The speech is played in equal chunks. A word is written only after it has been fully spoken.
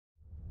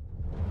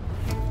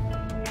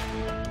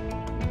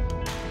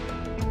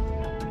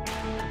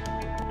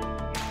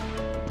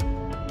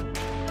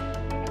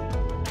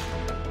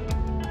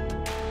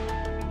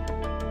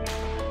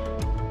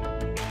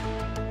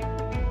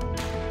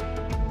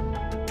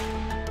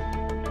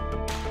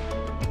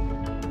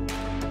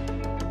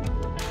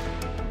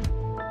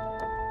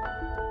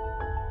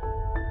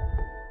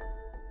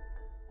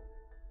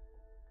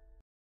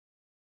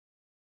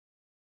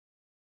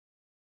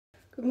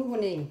Good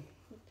morning.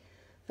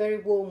 Very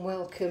warm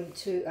welcome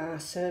to our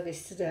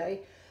service today.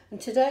 And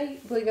today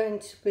we're going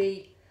to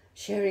be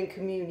sharing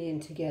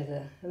communion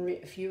together. And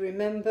if you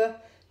remember,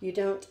 you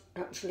don't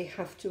actually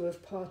have to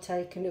have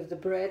partaken of the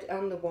bread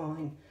and the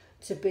wine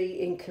to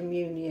be in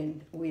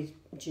communion with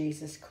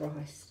Jesus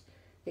Christ.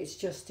 It's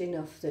just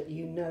enough that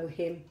you know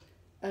him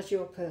as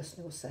your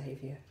personal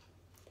saviour.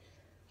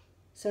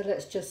 So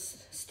let's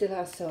just still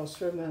ourselves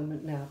for a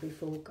moment now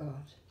before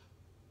God.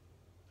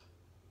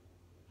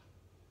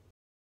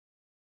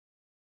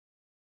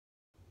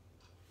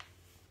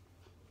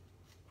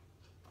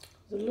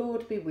 The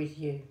Lord be with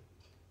you,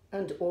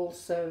 and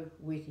also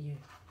with you.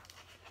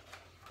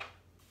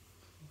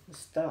 We'll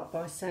start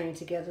by saying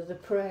together the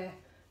prayer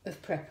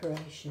of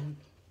preparation.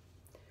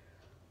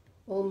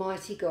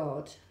 Almighty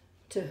God,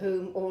 to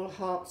whom all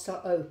hearts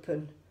are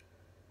open,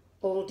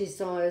 all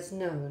desires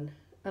known,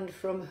 and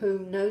from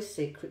whom no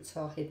secrets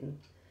are hidden,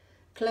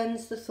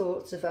 cleanse the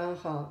thoughts of our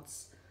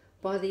hearts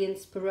by the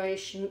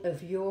inspiration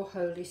of your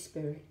Holy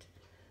Spirit,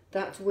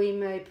 that we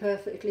may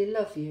perfectly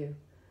love you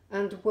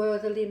and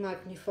worthily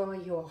magnify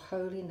your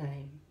holy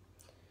name.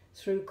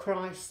 Through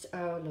Christ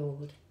our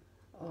Lord.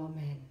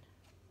 Amen.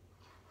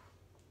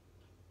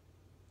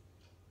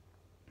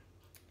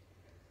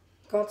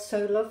 God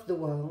so loved the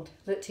world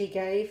that he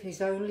gave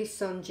his only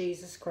Son,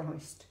 Jesus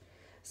Christ,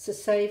 to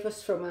save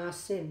us from our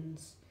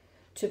sins,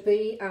 to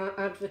be our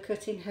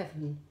advocate in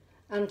heaven,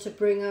 and to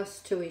bring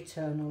us to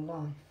eternal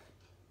life.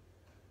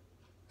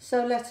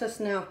 So let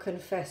us now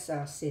confess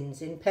our sins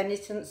in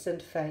penitence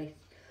and faith,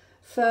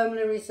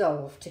 firmly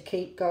resolved to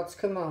keep God's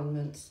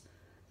commandments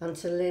and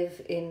to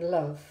live in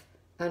love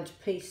and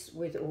peace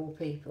with all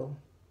people.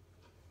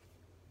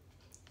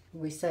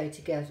 We say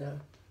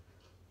together,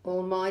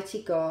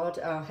 Almighty God,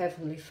 our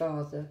Heavenly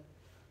Father,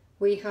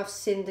 we have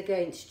sinned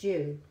against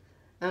you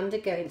and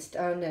against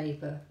our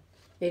neighbour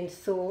in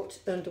thought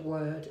and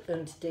word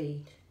and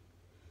deed,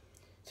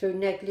 through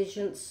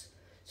negligence,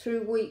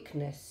 through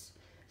weakness,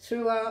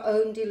 through our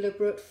own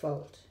deliberate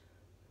fault.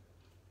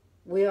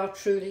 We are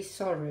truly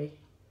sorry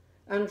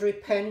and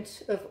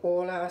repent of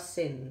all our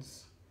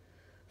sins,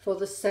 for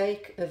the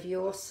sake of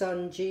your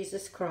Son,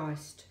 Jesus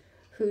Christ,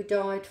 who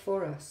died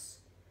for us.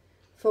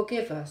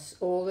 Forgive us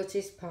all that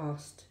is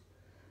past,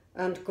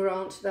 and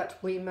grant that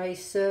we may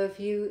serve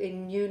you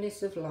in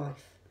newness of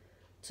life,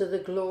 to the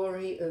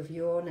glory of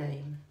your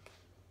name.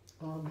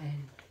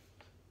 Amen.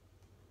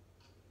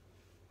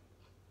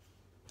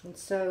 And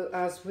so,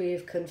 as we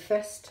have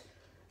confessed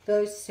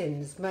those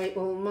sins, may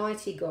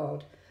Almighty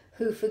God,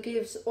 who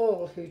forgives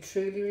all who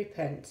truly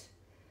repent,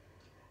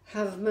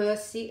 have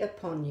mercy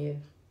upon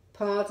you,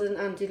 pardon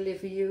and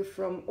deliver you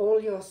from all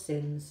your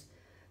sins,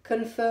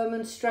 confirm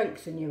and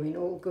strengthen you in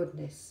all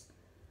goodness,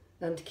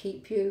 and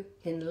keep you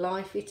in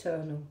life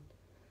eternal,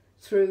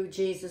 through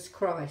Jesus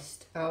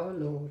Christ our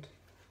Lord.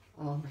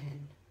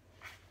 Amen.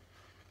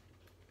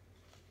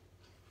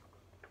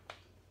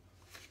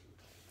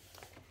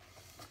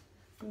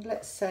 And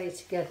let's say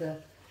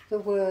together the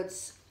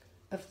words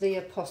of the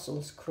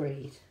Apostles'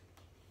 Creed.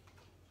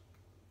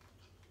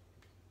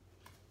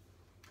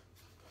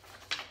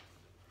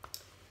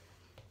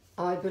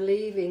 I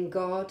believe in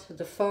God,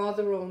 the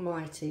Father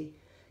Almighty,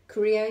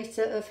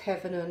 creator of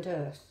heaven and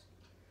earth.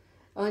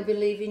 I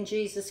believe in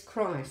Jesus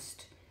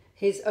Christ,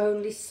 his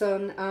only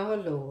Son, our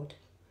Lord,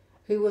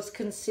 who was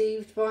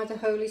conceived by the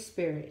Holy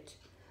Spirit,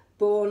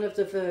 born of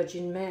the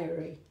Virgin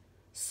Mary,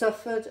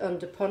 suffered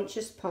under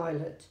Pontius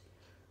Pilate,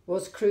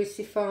 was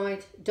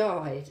crucified,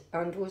 died,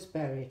 and was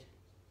buried.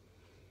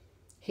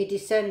 He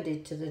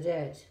descended to the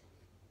dead.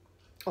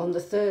 On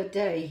the third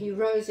day he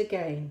rose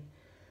again.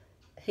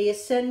 He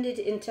ascended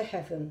into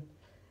heaven.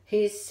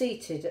 He is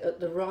seated at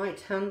the right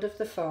hand of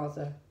the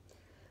Father,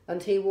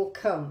 and he will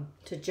come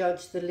to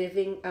judge the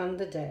living and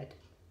the dead.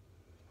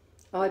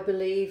 I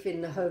believe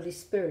in the Holy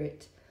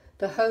Spirit,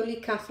 the Holy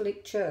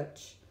Catholic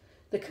Church,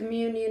 the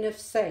communion of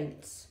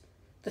saints,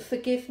 the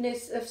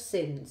forgiveness of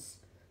sins,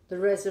 the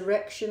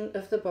resurrection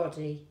of the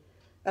body,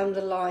 and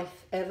the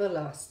life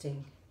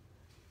everlasting.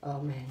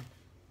 Amen.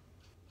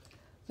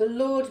 The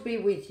Lord be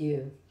with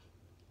you,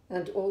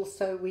 and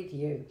also with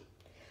you.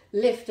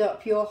 Lift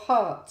up your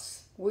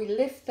hearts. We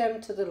lift them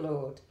to the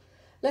Lord.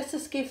 Let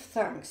us give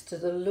thanks to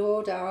the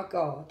Lord our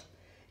God.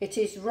 It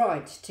is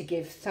right to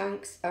give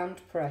thanks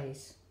and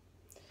praise.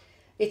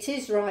 It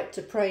is right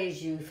to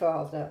praise you,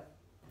 Father,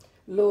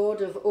 Lord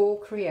of all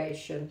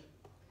creation.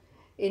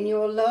 In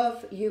your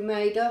love you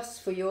made us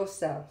for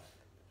yourself.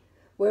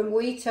 When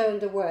we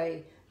turned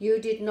away,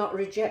 you did not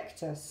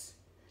reject us,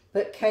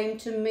 but came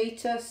to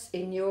meet us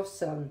in your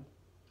Son.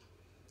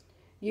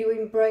 You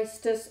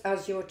embraced us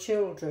as your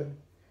children,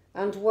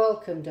 and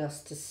welcomed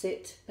us to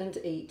sit and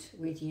eat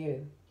with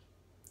you.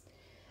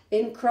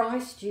 In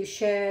Christ you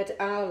shared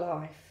our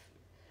life,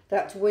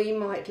 that we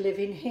might live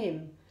in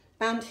him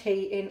and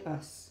he in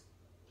us.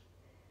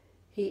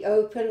 He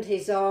opened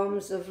his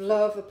arms of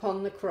love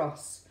upon the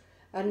cross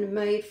and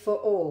made for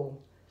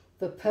all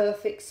the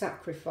perfect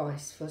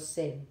sacrifice for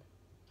sin.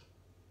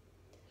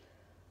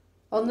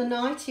 On the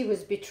night he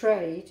was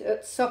betrayed,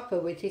 at supper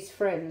with his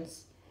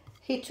friends,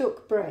 He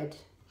took bread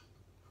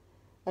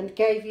and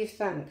gave you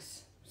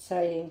thanks,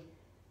 saying,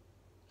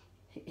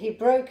 he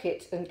broke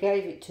it and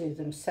gave it to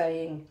them,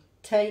 saying,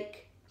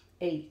 "Take,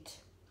 eat.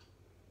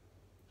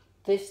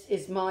 This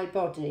is my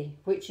body,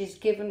 which is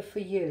given for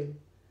you.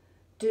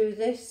 Do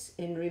this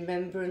in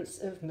remembrance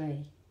of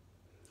me."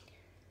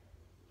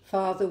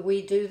 Father,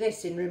 we do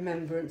this in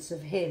remembrance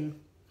of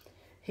him.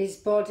 His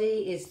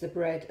body is the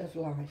bread of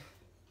life.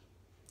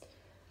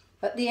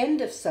 At the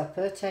end of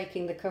supper,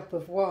 taking the cup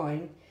of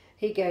wine,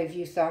 he gave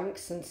you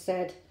thanks and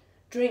said,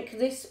 "Drink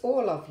this,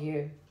 all of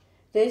you.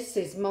 This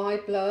is my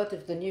blood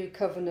of the new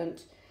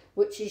covenant,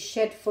 which is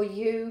shed for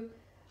you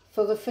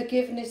for the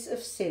forgiveness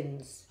of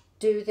sins.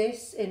 Do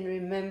this in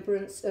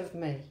remembrance of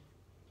me."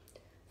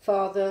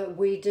 Father,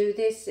 we do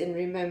this in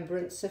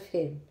remembrance of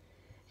him.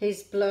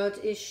 His blood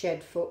is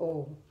shed for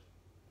all.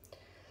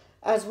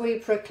 As we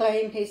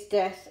proclaim his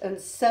death and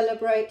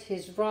celebrate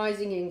his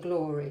rising in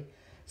glory,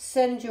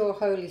 send your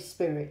Holy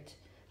Spirit,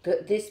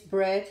 that this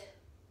bread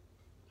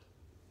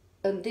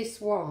and this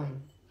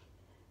wine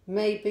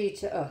may be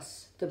to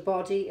us the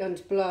body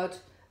and blood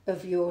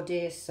of your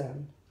dear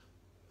Son.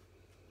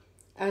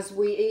 As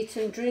we eat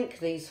and drink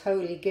these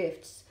holy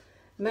gifts,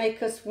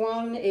 make us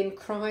one in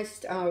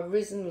Christ our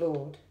risen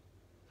Lord.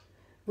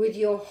 With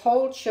your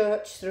whole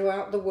church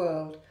throughout the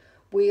world,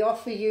 we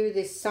offer you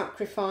this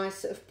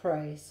sacrifice of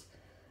praise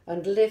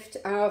and lift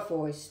our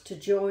voice to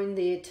join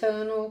the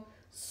eternal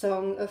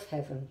song of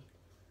heaven.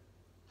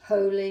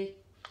 Holy,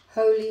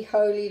 holy,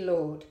 holy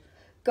Lord,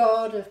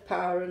 God of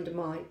power and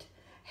might,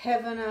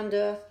 heaven and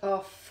earth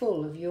are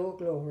full of your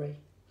glory.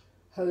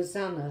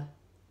 Hosanna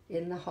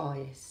in the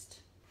highest.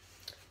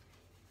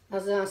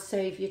 As our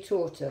Saviour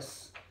taught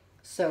us,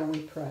 so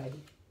we pray.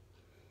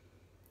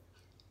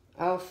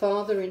 Our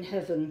Father in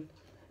heaven,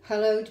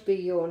 hallowed be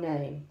your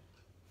name.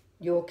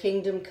 Your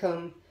kingdom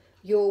come,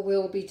 your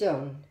will be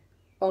done,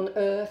 on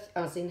earth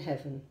as in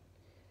heaven.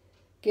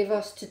 Give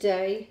us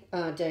today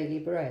our daily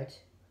bread.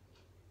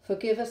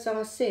 Forgive us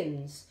our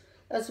sins,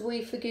 as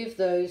we forgive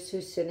those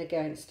who sin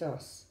against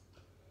us.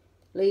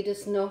 Lead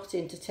us not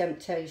into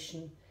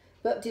temptation,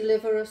 but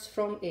deliver us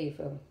from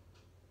evil.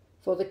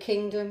 For the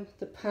kingdom,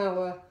 the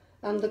power,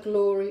 and the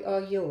glory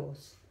are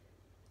yours,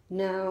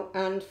 now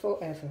and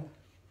forever.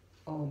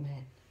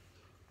 Amen.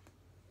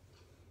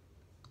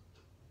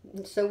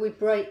 And so we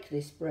break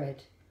this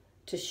bread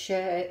to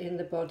share in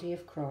the body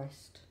of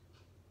Christ.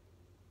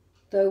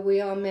 Though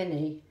we are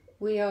many,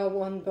 we are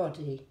one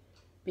body,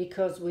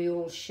 because we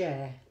all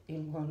share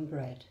in one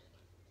bread.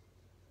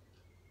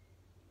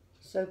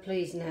 So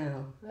please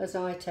now, as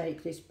I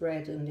take this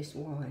bread and this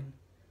wine,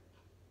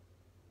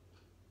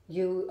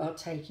 you are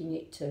taking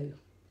it too.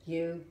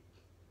 You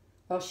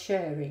are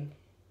sharing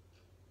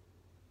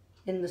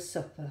in the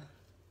supper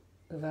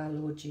of our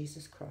Lord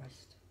Jesus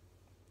Christ.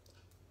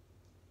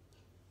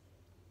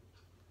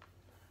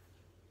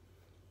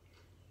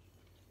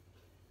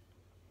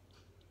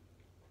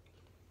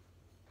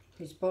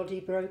 His body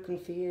broken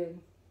for you.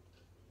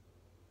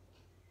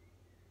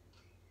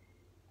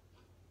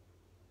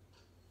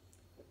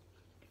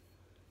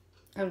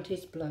 And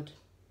his blood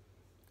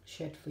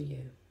shed for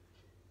you.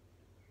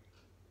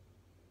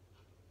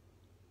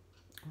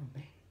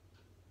 Amen.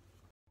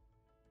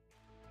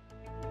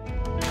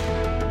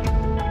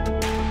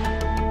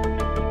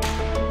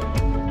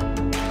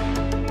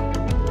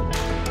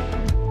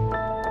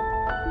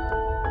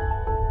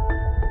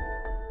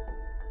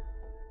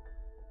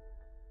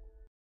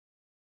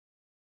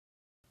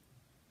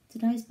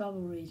 Today's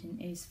Bible reading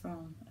is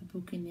from a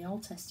book in the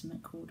Old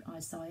Testament called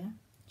Isaiah,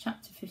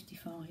 chapter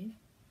 55,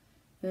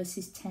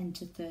 verses 10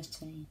 to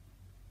 13.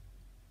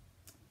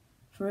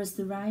 For as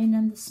the rain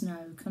and the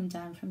snow come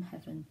down from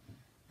heaven,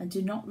 and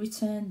do not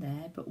return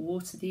there, but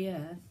water the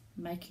earth,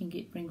 making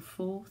it bring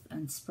forth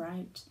and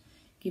sprout,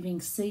 giving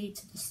seed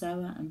to the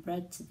sower and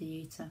bread to the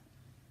eater,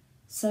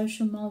 so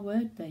shall my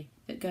word be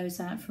that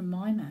goes out from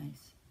my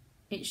mouth.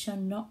 It shall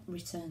not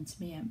return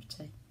to me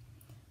empty,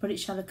 but it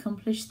shall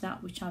accomplish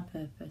that which I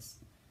purpose,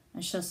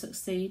 and shall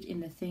succeed in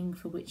the thing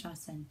for which I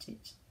sent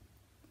it.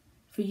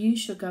 For you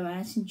shall go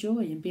out in joy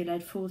and be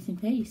led forth in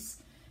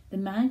peace. The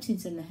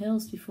mountains and the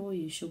hills before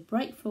you shall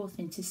break forth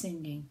into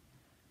singing,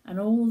 and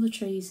all the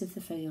trees of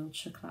the field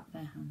shall clap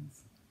their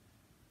hands.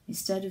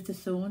 Instead of the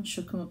thorn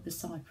shall come up the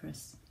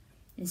cypress,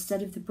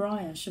 instead of the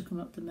briar shall come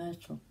up the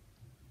myrtle,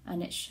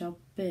 and it shall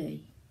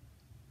be,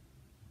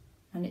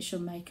 and it shall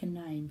make a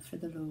name for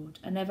the Lord,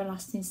 an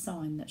everlasting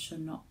sign that shall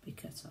not be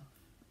cut off.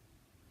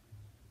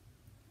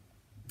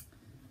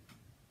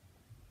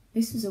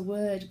 This was a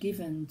word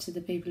given to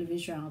the people of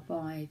Israel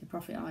by the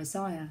prophet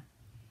Isaiah.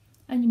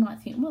 And you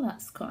might think, well,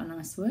 that's quite a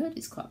nice word,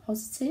 it's quite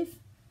positive.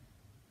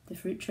 The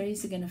fruit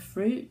trees are going to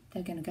fruit,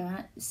 they're going to go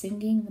out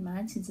singing, the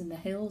mountains and the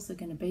hills are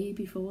going to be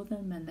before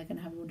them, and they're going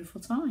to have a wonderful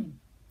time.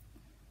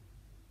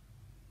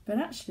 But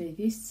actually,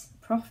 this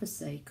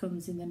prophecy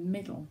comes in the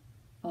middle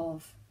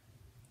of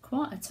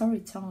quite a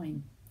torrid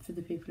time for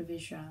the people of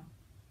Israel.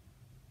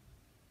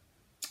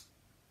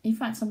 In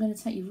fact, I'm going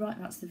to take you right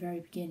back to the very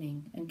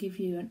beginning and give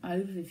you an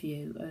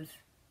overview of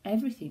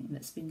everything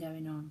that's been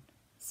going on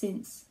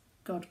since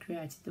God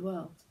created the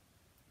world.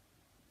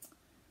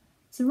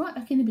 So right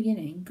back in the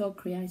beginning, God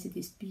created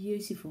this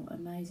beautiful,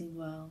 amazing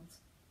world,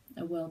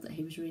 a world that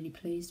he was really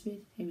pleased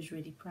with, he was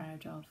really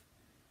proud of.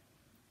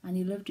 And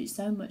he loved it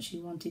so much he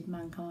wanted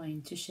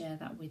mankind to share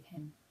that with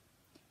him.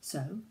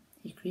 So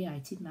he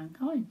created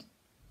mankind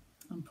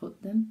and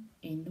put them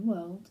in the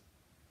world.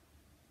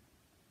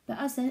 But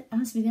as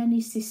with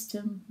any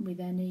system, with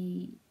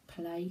any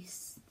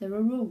place, there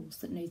are rules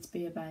that need to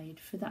be obeyed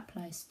for that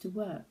place to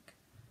work.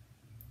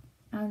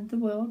 And the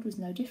world was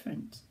no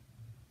different.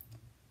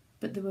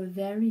 But there were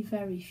very,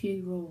 very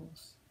few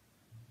rules.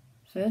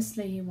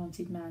 Firstly, he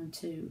wanted man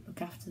to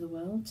look after the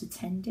world, to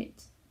tend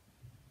it,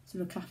 to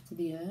look after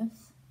the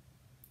earth.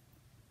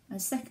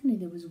 And secondly,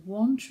 there was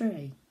one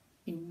tree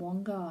in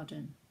one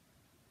garden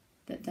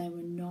that they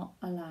were not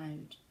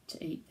allowed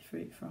to eat the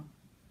fruit from.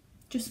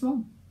 Just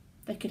one.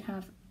 They could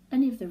have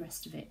any of the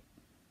rest of it.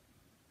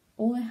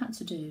 All they had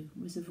to do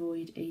was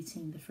avoid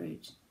eating the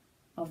fruit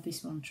of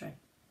this one tree.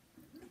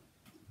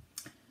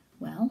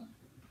 Well,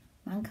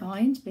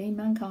 mankind, being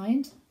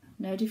mankind,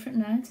 no different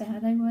now to how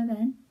they were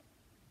then.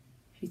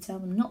 If you tell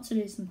them not to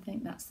do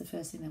something, that's the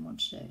first thing they want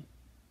to do.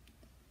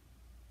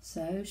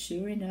 So,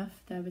 sure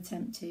enough, they were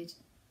tempted.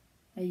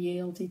 They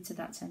yielded to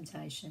that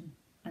temptation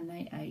and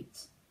they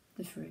ate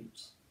the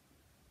fruit.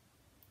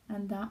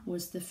 And that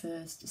was the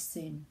first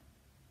sin.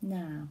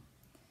 Now,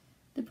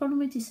 the problem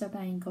with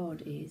disobeying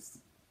God is,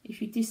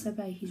 if you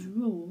disobey his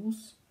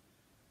rules,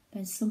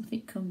 then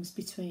something comes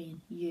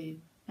between you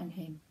and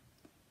him.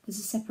 There's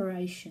a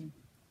separation.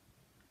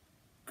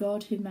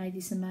 God, who made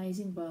this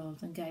amazing world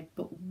and gave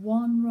but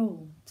one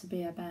rule to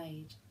be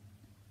obeyed,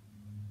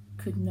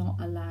 could not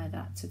allow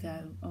that to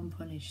go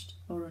unpunished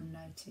or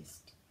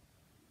unnoticed.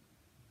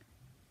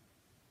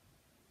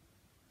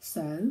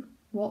 So,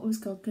 what was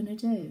God going to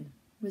do?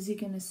 Was he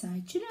going to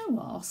say, do you know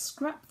what, I'll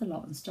scrap the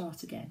lot and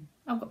start again.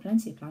 I've got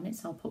plenty of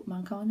planets, I'll put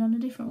mankind on a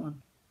different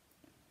one.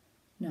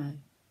 No.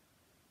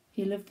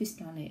 He loved this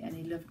planet and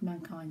he loved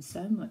mankind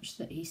so much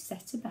that he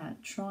set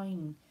about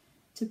trying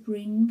to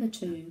bring the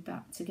two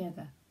back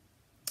together.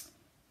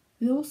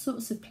 With all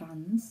sorts of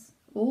plans,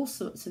 all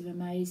sorts of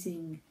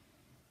amazing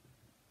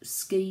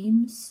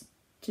schemes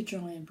to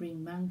try and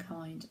bring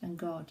mankind and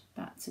God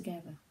back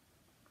together.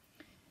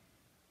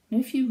 Now,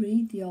 if you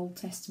read the Old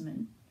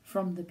Testament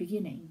from the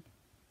beginning,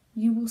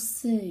 you will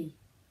see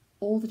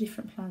all the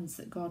different plans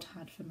that God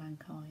had for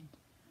mankind,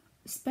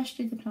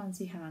 especially the plans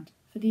he had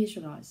for the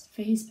Israelites,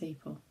 for his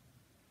people.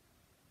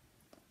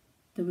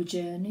 There were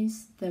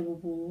journeys, there were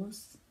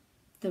wars,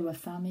 there were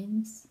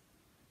famines,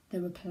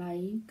 there were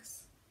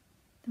plagues,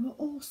 there were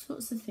all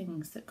sorts of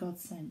things that God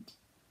sent.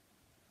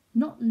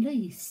 Not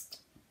least,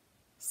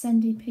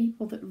 sending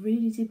people that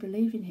really did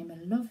believe in him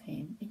and love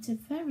him into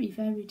very,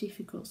 very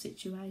difficult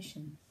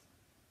situations.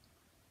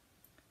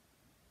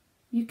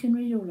 You can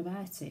read all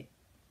about it.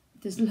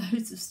 There's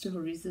loads of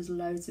stories, there's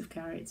loads of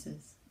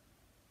characters.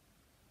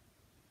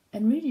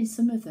 And reading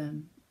some of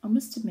them, I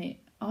must admit,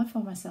 I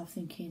find myself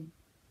thinking,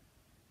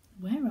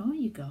 where are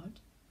you,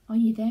 God? Are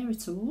you there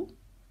at all?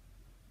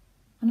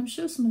 And I'm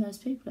sure some of those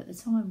people at the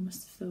time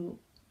must have thought,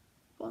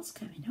 what's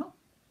going on?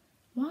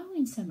 Why are we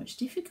in so much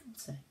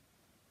difficulty?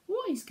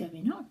 What is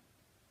going on?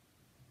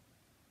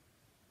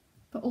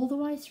 But all the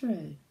way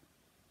through,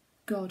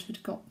 God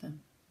had got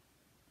them.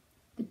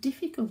 The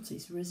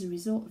difficulties were as a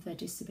result of their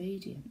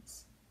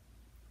disobedience,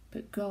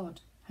 but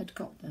God had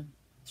got them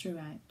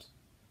throughout.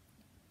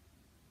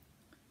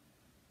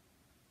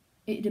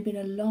 It had been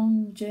a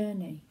long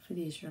journey for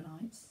the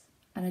Israelites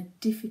and a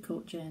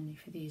difficult journey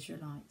for the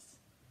Israelites.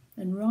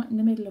 And right in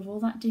the middle of all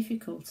that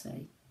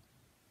difficulty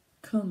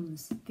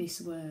comes this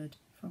word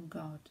from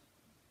God.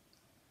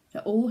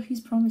 That all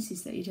his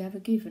promises that he'd ever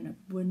given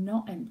were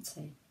not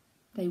empty.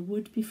 They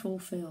would be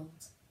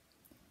fulfilled.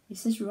 It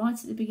says right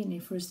at the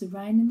beginning, for as the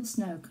rain and the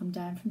snow come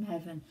down from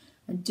heaven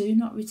and do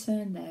not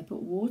return there,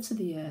 but water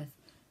the earth,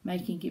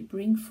 making it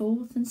bring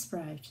forth and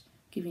sprout,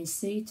 giving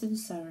seed to the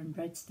sower and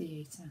bread to the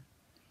eater.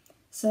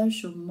 So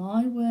shall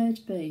my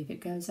word be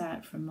that goes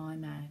out from my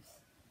mouth.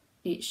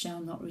 It shall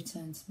not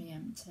return to me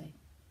empty.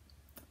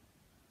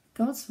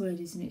 God's word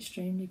is an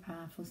extremely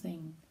powerful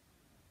thing.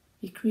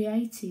 He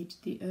created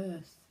the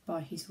earth by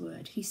his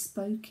word. He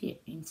spoke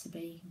it into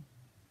being.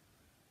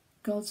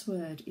 God's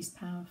word is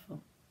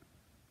powerful.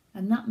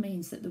 And that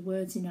means that the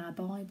words in our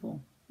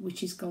Bible,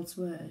 which is God's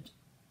word,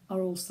 are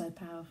also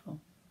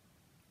powerful.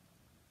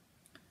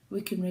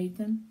 We can read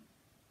them,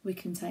 we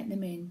can take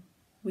them in,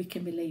 we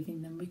can believe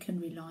in them, we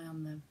can rely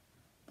on them.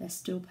 They're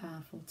still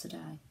powerful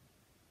today.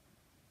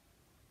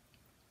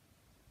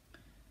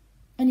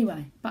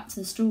 Anyway, back to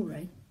the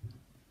story.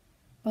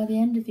 By the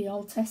end of the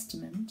Old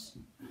Testament,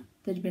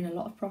 there had been a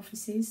lot of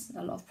prophecies,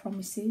 a lot of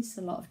promises,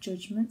 a lot of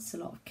judgments, a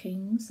lot of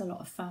kings, a lot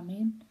of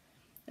famine,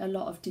 a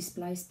lot of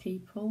displaced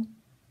people,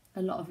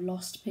 a lot of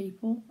lost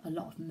people, a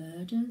lot of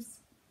murders,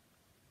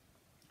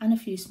 and a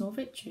few small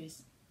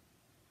victories.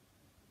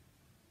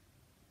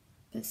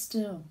 But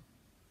still,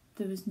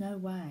 there was no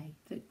way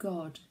that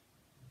God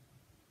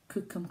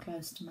could come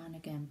close to man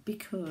again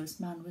because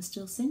man was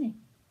still sinning.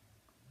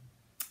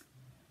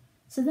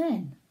 So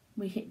then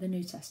we hit the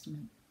New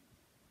Testament,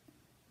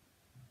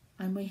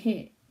 and we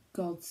hit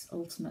God's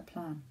ultimate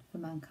plan for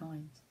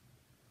mankind.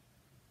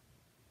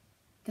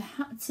 There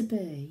had to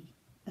be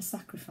a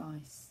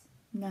sacrifice.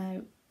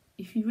 Now,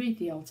 if you read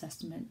the Old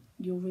Testament,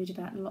 you'll read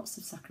about lots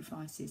of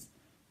sacrifices,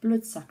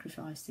 blood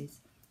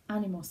sacrifices,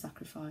 animal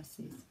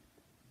sacrifices,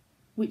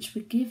 which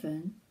were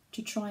given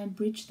to try and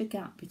bridge the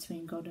gap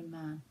between God and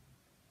man.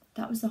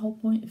 That was the whole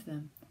point of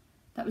them.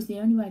 That was the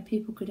only way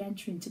people could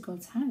enter into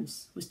God's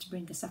house, was to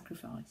bring a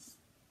sacrifice.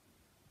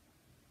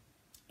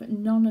 But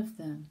none of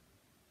them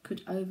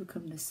could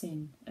overcome the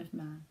sin of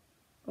man,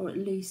 or at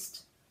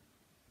least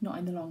not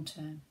in the long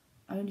term,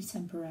 only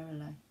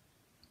temporarily.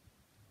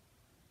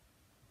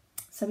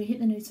 So we hit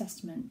the New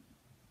Testament,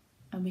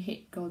 and we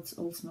hit God's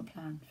ultimate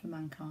plan for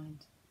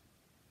mankind.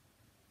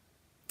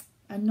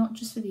 And not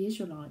just for the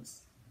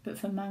Israelites, but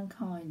for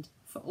mankind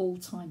for all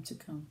time to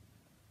come,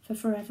 for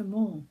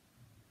forevermore,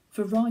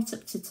 for right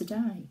up to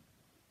today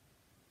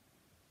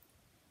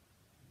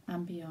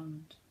and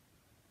beyond.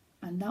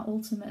 And that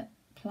ultimate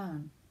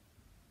plan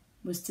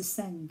was to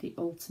send the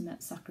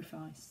ultimate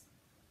sacrifice.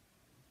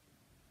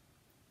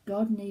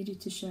 God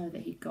needed to show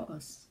that he'd got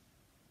us.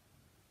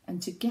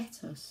 And to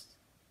get us,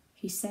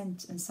 he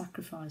sent and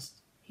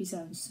sacrificed his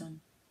own son.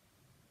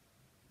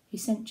 He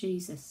sent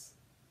Jesus.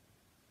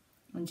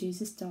 And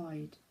Jesus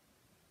died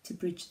to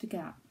bridge the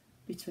gap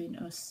between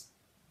us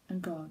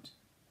and God.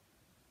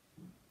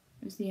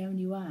 It was the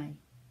only way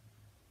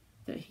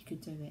that he could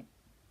do it.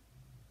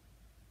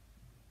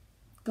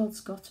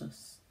 God's got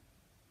us.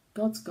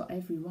 God's got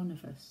every one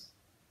of us.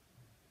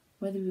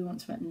 Whether we want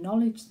to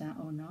acknowledge that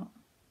or not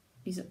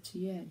is up to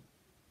you.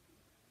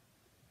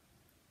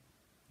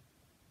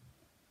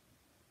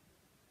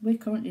 We're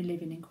currently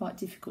living in quite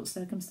difficult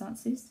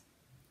circumstances,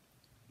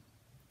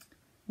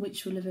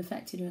 which will have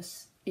affected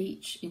us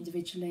each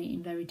individually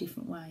in very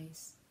different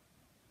ways.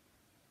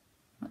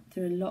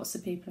 There are lots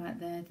of people out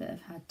there that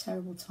have had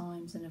terrible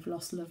times and have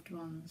lost loved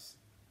ones,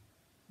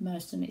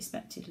 most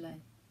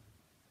unexpectedly.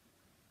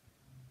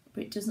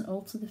 But it doesn't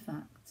alter the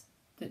fact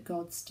that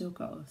God's still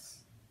got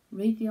us.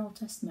 Read the Old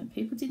Testament.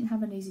 People didn't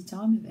have an easy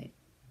time of it.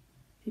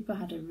 People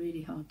had a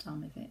really hard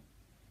time of it,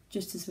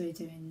 just as we're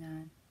doing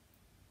now.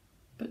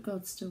 But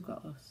God's still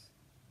got us.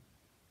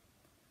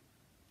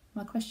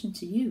 My question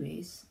to you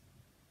is,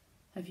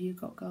 have you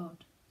got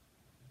God?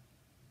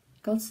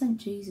 God sent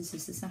Jesus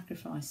as a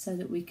sacrifice so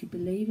that we could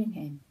believe in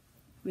him.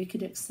 We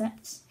could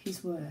accept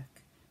his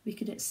work. We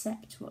could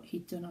accept what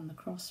he'd done on the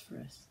cross for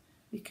us.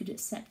 We could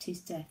accept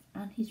his death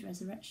and his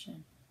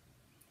resurrection.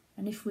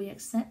 And if we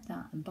accept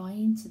that and buy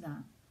into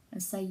that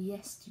and say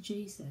yes to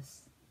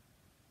Jesus,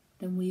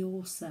 then we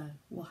also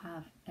will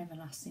have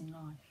everlasting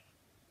life.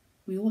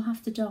 We all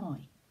have to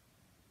die,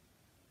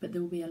 but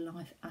there will be a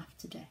life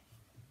after death.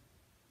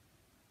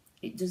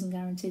 It doesn't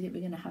guarantee that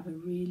we're going to have a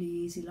really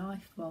easy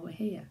life while we're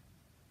here.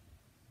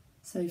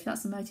 So if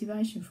that's the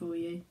motivation for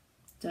you,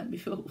 don't be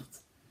fooled.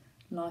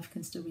 Life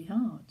can still be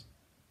hard.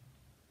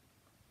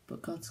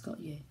 But God's got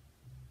you.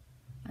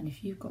 And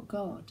if you've got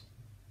God,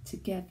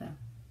 together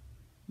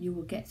you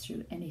will get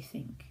through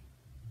anything.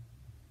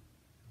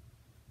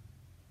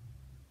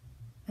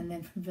 And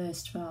then from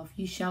verse 12,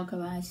 you shall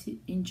go out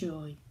in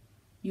joy.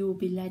 You will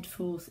be led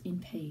forth in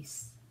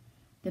peace.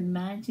 The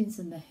mountains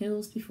and the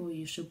hills before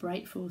you shall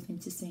break forth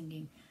into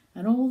singing,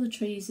 and all the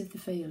trees of the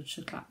field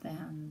shall clap their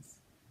hands.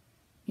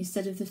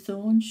 Instead of the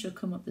thorn shall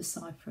come up the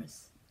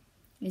cypress.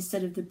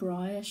 Instead of the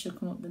briar shall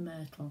come up the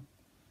myrtle.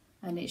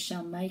 And it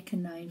shall make a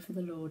name for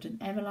the Lord, an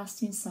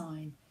everlasting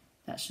sign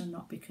that shall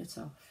not be cut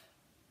off.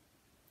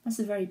 That's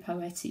a very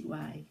poetic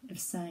way of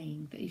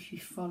saying that if you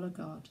follow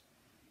God,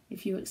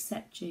 if you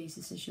accept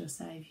Jesus as your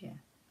Saviour,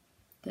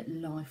 that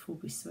life will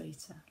be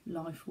sweeter,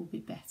 life will be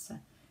better.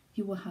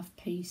 You will have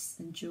peace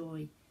and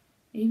joy,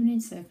 even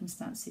in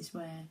circumstances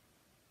where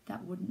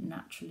that wouldn't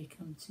naturally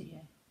come to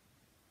you.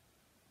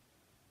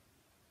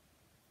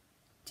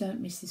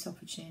 Don't miss this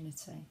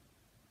opportunity.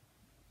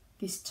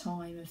 This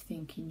time of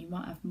thinking. You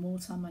might have more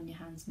time on your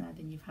hands now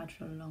than you've had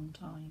for a long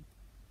time.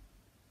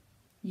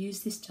 Use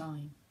this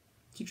time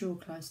to draw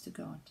close to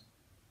God,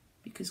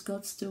 because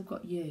God's still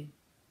got you.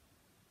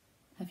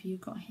 Have you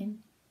got him?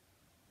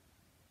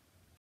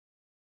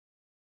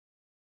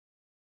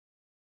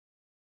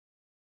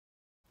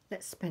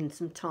 Let's spend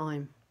some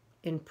time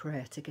in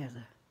prayer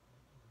together.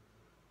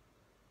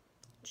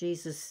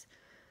 Jesus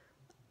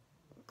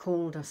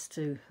called us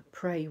to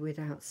pray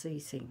without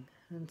ceasing,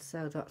 and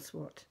so that's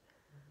what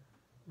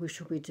we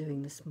shall be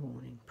doing this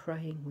morning,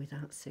 praying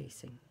without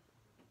ceasing.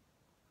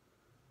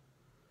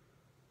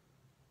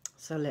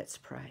 So let's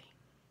pray.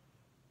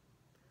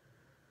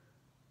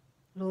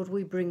 Lord,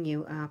 we bring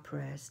you our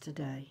prayers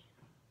today,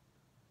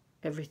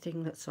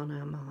 everything that's on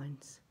our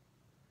minds.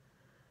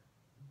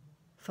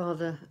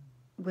 Father,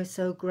 we're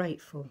so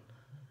grateful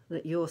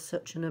that you're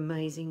such an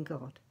amazing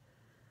God,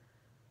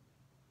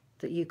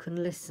 that you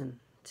can listen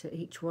to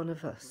each one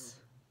of us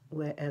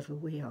wherever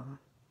we are.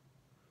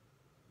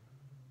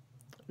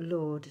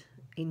 Lord,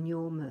 in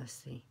your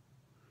mercy,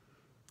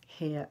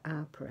 hear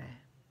our prayer.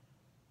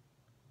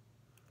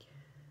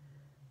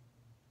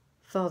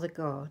 Father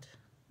God,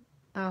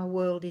 our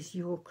world is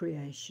your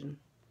creation.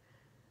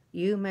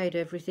 You made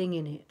everything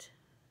in it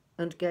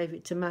and gave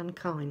it to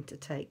mankind to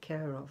take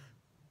care of.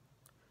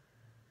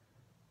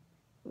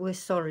 We're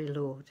sorry,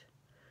 Lord,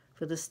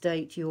 for the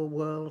state your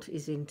world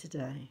is in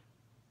today.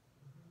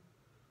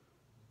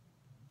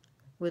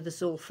 With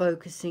us all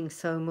focusing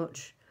so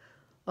much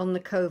on the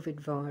COVID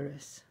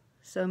virus,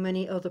 so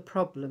many other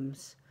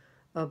problems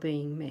are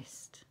being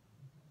missed.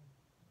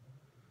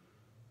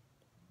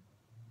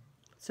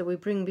 So we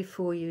bring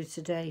before you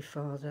today,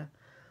 Father,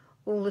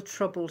 all the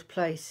troubled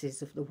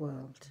places of the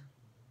world.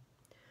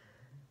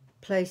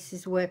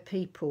 Places where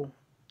people,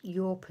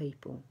 your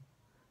people,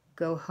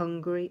 go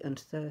hungry and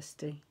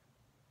thirsty.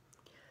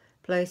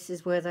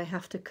 Places where they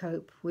have to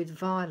cope with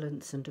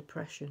violence and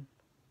oppression.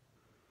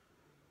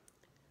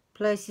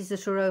 Places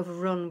that are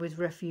overrun with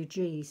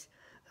refugees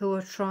who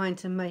are trying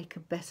to make a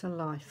better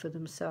life for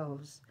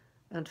themselves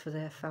and for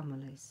their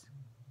families.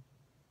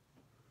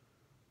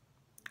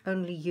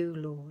 Only you,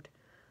 Lord,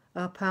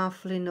 are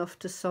powerful enough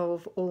to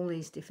solve all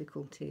these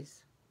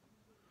difficulties.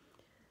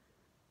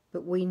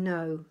 But we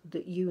know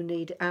that you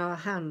need our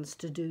hands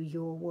to do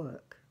your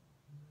work.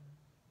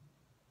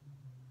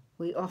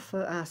 We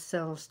offer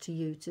ourselves to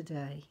you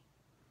today.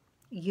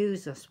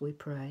 Use us, we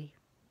pray.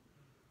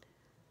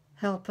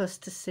 Help us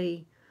to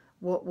see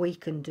what we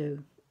can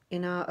do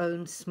in our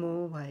own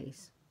small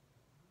ways.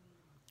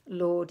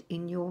 Lord,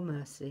 in your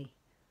mercy,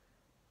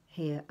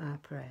 hear our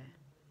prayer.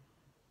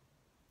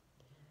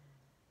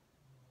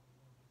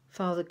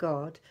 Father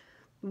God,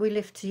 we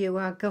lift to you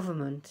our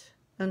government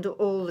and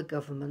all the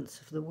governments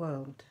of the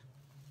world.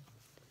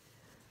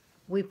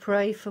 We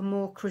pray for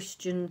more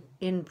Christian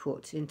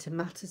input into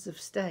matters of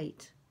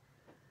state.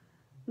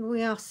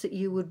 We ask that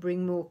you would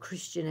bring more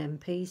Christian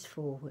MPs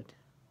forward.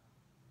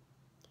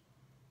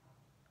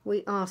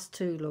 We ask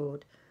too,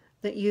 Lord,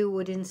 that you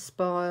would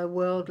inspire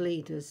world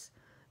leaders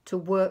to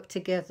work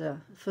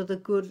together for the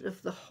good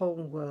of the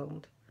whole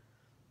world,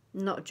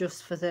 not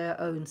just for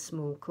their own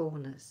small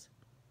corners.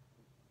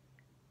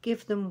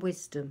 Give them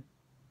wisdom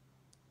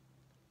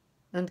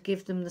and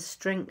give them the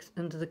strength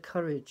and the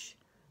courage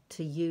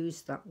to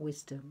use that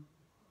wisdom.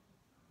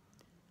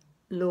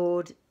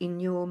 Lord, in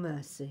your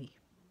mercy,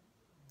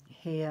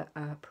 hear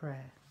our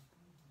prayer.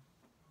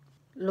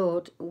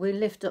 Lord, we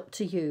lift up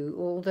to you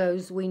all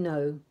those we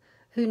know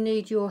who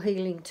need your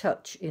healing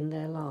touch in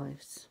their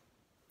lives.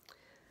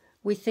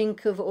 We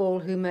think of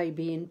all who may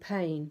be in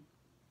pain,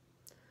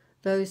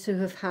 those who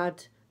have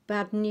had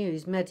bad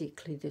news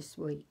medically this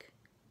week,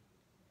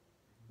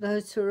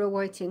 those who are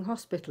awaiting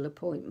hospital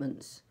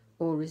appointments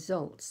or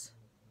results,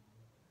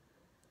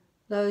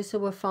 those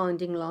who are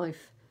finding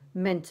life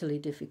mentally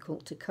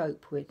difficult to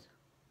cope with,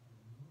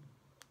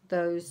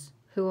 those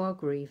who are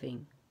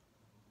grieving.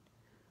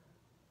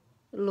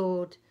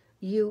 Lord,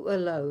 you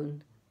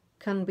alone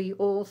can be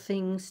all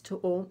things to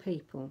all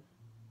people.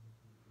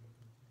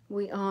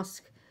 We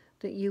ask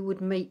that you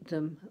would meet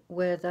them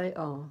where they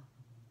are,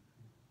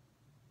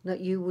 that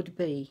you would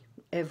be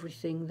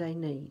everything they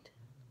need,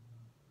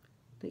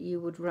 that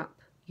you would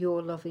wrap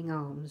your loving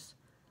arms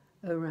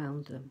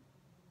around them.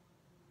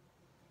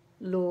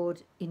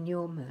 Lord, in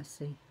your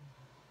mercy,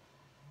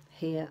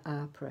 hear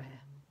our prayer.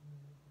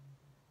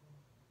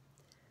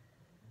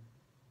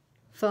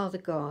 Father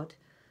God,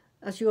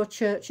 as your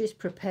churches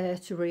prepare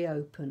to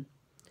reopen,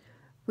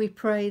 we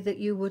pray that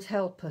you would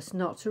help us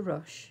not to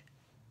rush,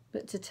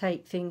 but to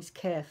take things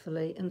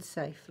carefully and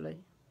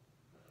safely.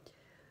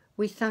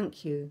 We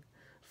thank you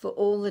for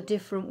all the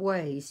different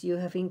ways you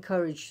have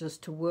encouraged us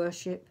to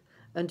worship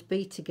and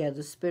be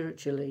together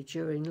spiritually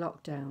during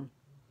lockdown.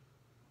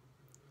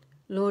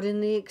 Lord, in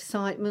the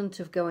excitement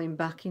of going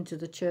back into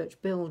the church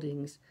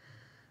buildings,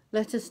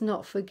 let us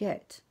not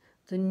forget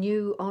the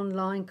new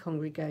online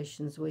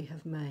congregations we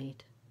have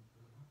made,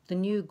 the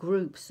new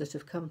groups that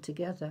have come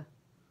together.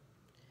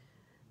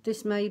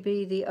 This may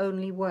be the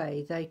only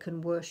way they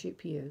can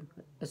worship you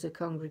as a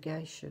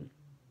congregation.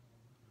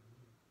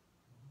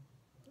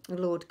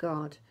 Lord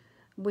God,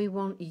 we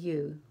want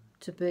you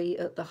to be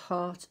at the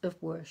heart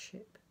of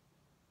worship,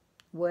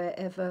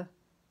 wherever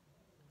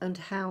and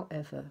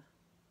however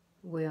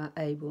we are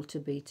able to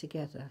be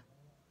together.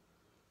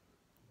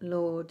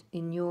 Lord,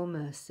 in your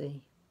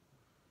mercy,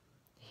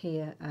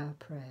 hear our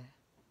prayer.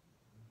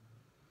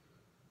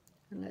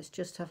 And let's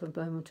just have a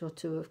moment or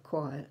two of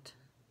quiet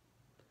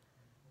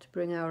to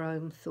bring our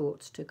own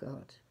thoughts to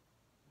God.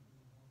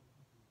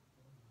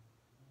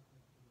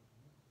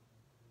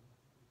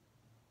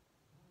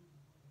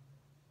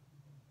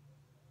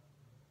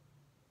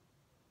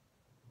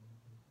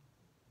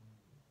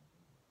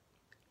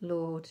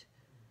 Lord,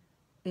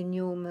 in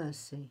your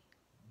mercy,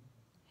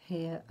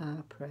 hear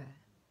our prayer.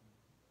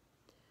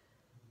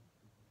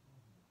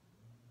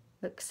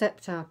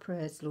 Accept our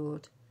prayers,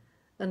 Lord,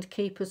 and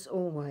keep us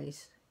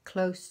always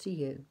close to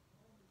you.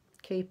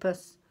 Keep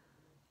us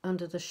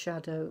under the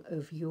shadow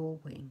of your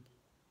wing.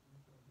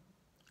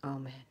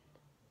 Amen.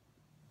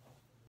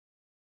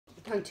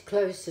 I'm going to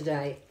close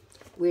today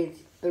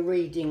with a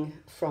reading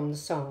from the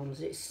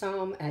Psalms. It's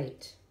Psalm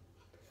 8.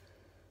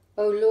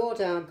 O Lord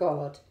our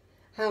God,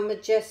 how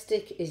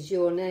majestic is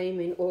your name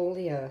in all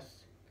the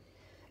earth.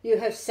 You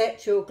have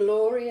set your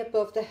glory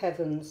above the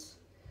heavens.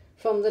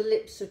 From the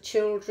lips of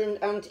children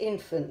and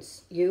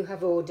infants you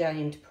have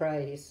ordained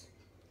praise,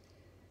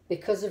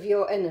 because of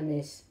your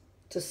enemies,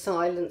 to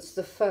silence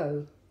the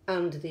foe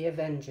and the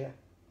avenger.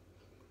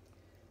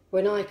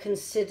 When I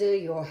consider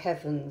your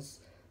heavens,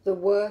 the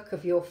work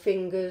of your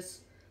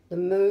fingers, the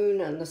moon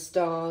and the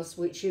stars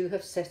which you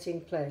have set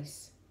in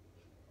place,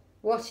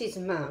 what is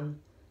man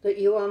that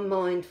you are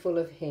mindful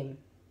of him?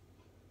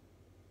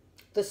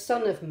 The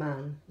Son of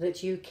Man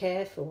that you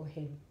care for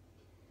him.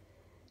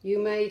 You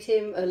made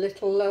him a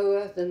little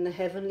lower than the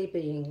heavenly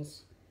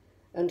beings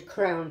and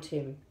crowned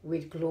him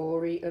with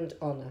glory and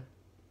honour.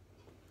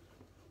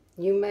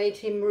 You made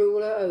him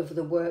ruler over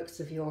the works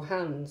of your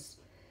hands.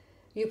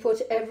 You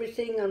put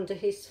everything under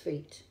his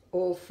feet,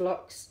 all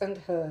flocks and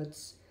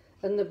herds,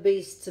 and the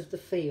beasts of the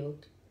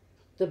field,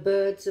 the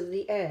birds of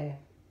the air,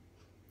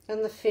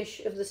 and the fish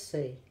of the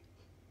sea,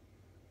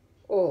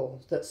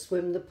 all that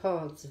swim the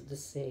paths of the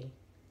sea.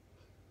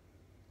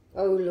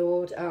 O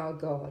Lord our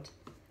God,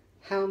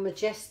 how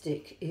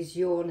majestic is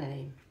your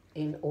name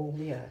in all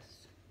the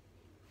earth.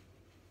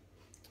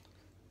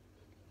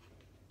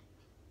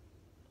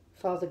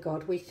 Father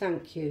God, we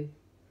thank you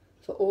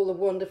for all the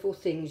wonderful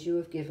things you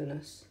have given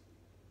us.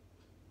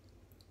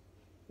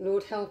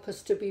 Lord, help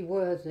us to be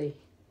worthy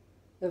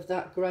of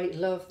that great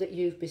love that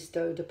you've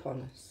bestowed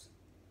upon us.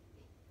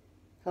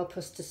 Help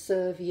us to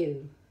serve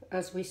you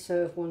as we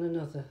serve one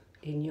another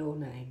in your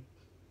name.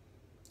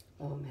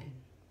 Amen.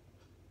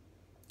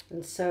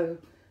 And so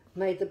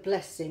may the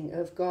blessing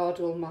of God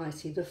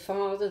Almighty, the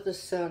Father, the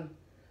Son,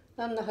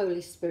 and the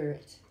Holy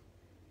Spirit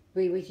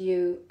be with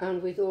you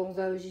and with all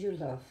those you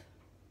love,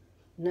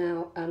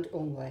 now and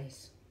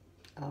always.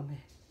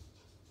 Amen.